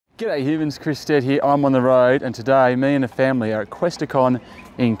G'day humans, Chris Stead here. I'm on the road and today me and the family are at Questacon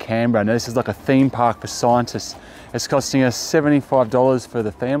in Canberra. Now this is like a theme park for scientists. It's costing us $75 for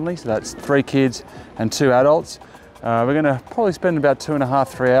the family, so that's 3 kids and 2 adults. We're going to probably spend about 2.5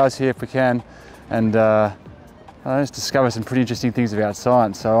 to 3 hours here if we can, and just discover some pretty interesting things about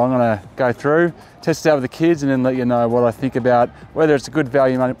science. So I'm going to go through, test it out with the kids, and then let you know what I think about whether it's a good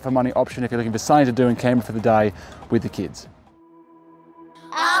value for money option if you're looking for something to do in Canberra for the day with the kids.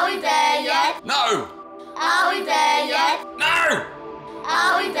 Are we there yet? No! Are we there yet? No!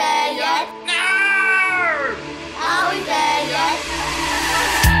 Are we there yet? No! Are we there yet?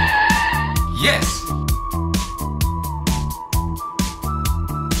 Yes!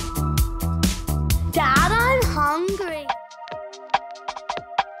 Dad, I'm hungry.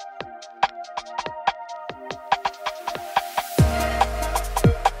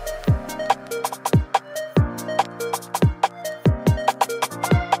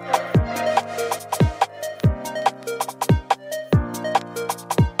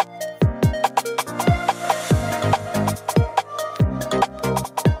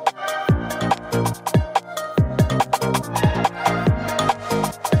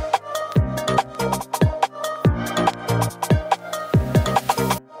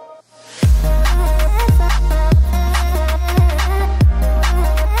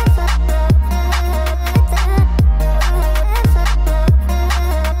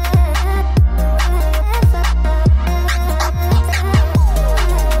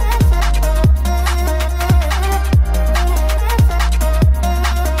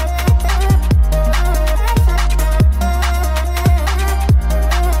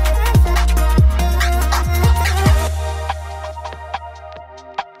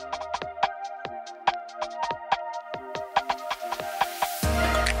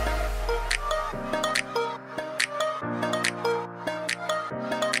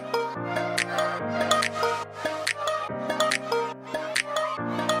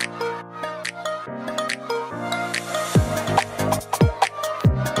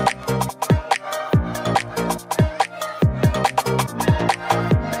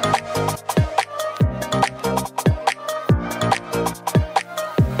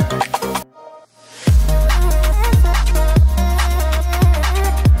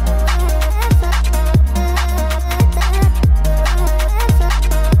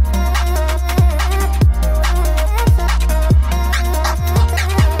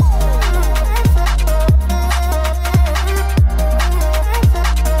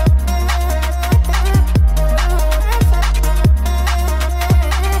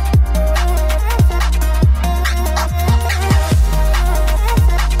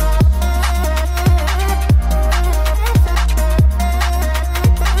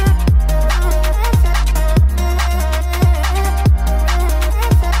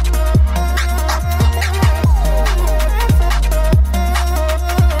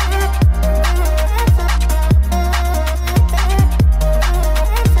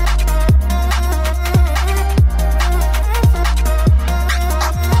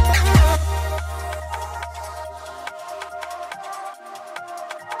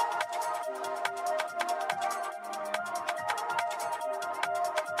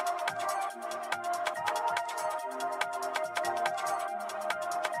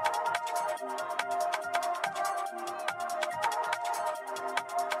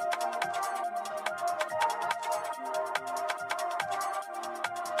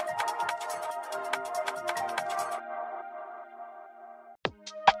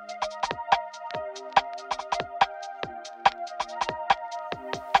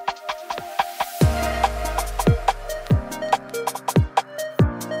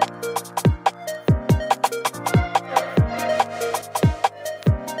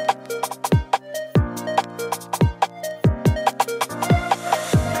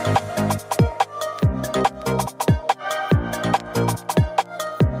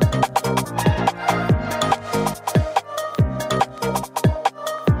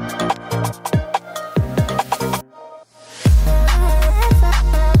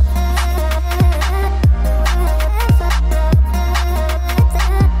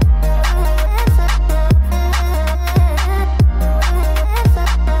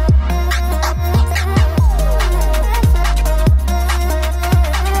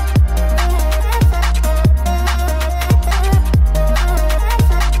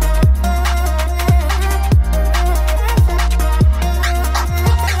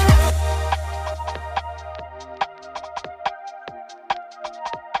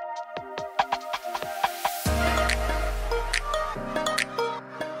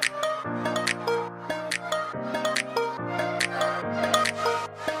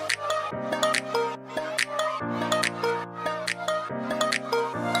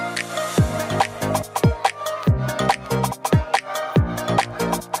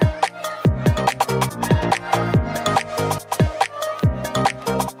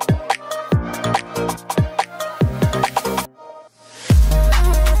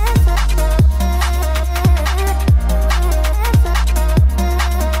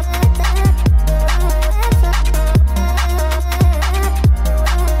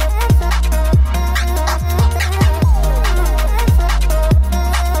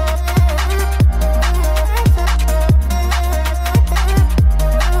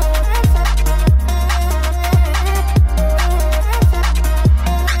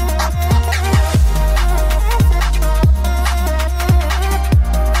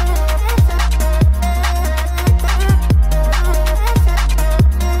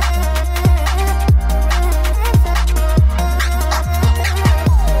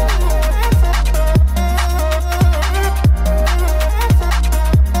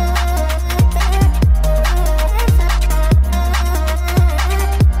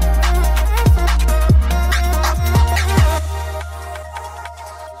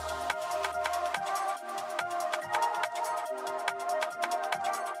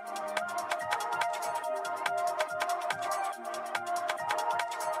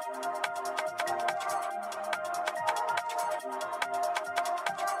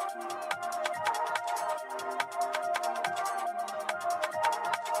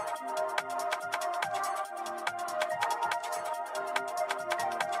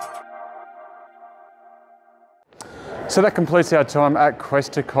 So that completes our time at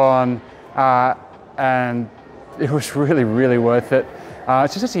Questacon, and it was really, really worth it.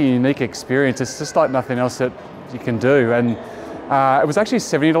 It's just a unique experience. It's just like nothing else that you can do. And it was actually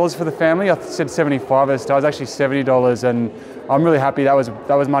 $70 for the family. I said 75 at the start. It was actually $70, and I'm really happy that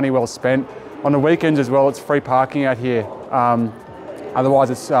was money well spent. On the weekends as well, it's free parking out here. Otherwise,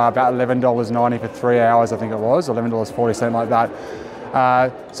 it's about $11.90 for 3 hours, I think it was, $11.40, something like that.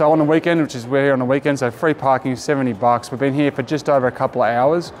 So on the weekend, which is we're here on the weekend, so free parking, $70. We've been here for just over a couple of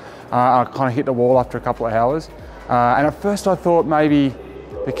hours. I kind of hit the wall after a couple of hours. And at first I thought maybe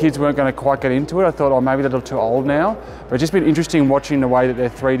the kids weren't going to quite get into it. I thought, oh, maybe they're a little too old now. But it's just been interesting watching the way that their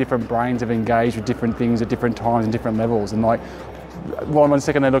 3 different brains have engaged with different things at different times and different levels. And like, one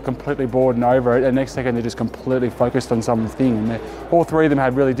second they look completely bored and over it, and next second they're just completely focused on something. And all 3 of them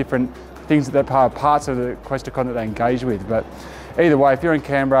had really different things that are parts of the Questacon that they engage with. But either way, if you're in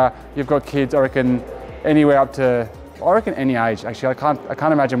Canberra, you've got kids, I reckon anywhere up to, I reckon any age. Actually, I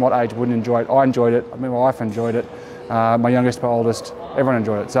can't imagine what age wouldn't enjoy it. I enjoyed it. I mean, my wife enjoyed it. My youngest, my oldest, everyone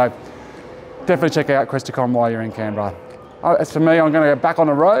enjoyed it. So definitely check out Questacon while you're in Canberra. As for me, I'm going to go back on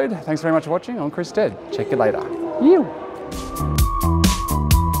the road. Thanks very much for watching. I'm Chris Stead. Check you later. You.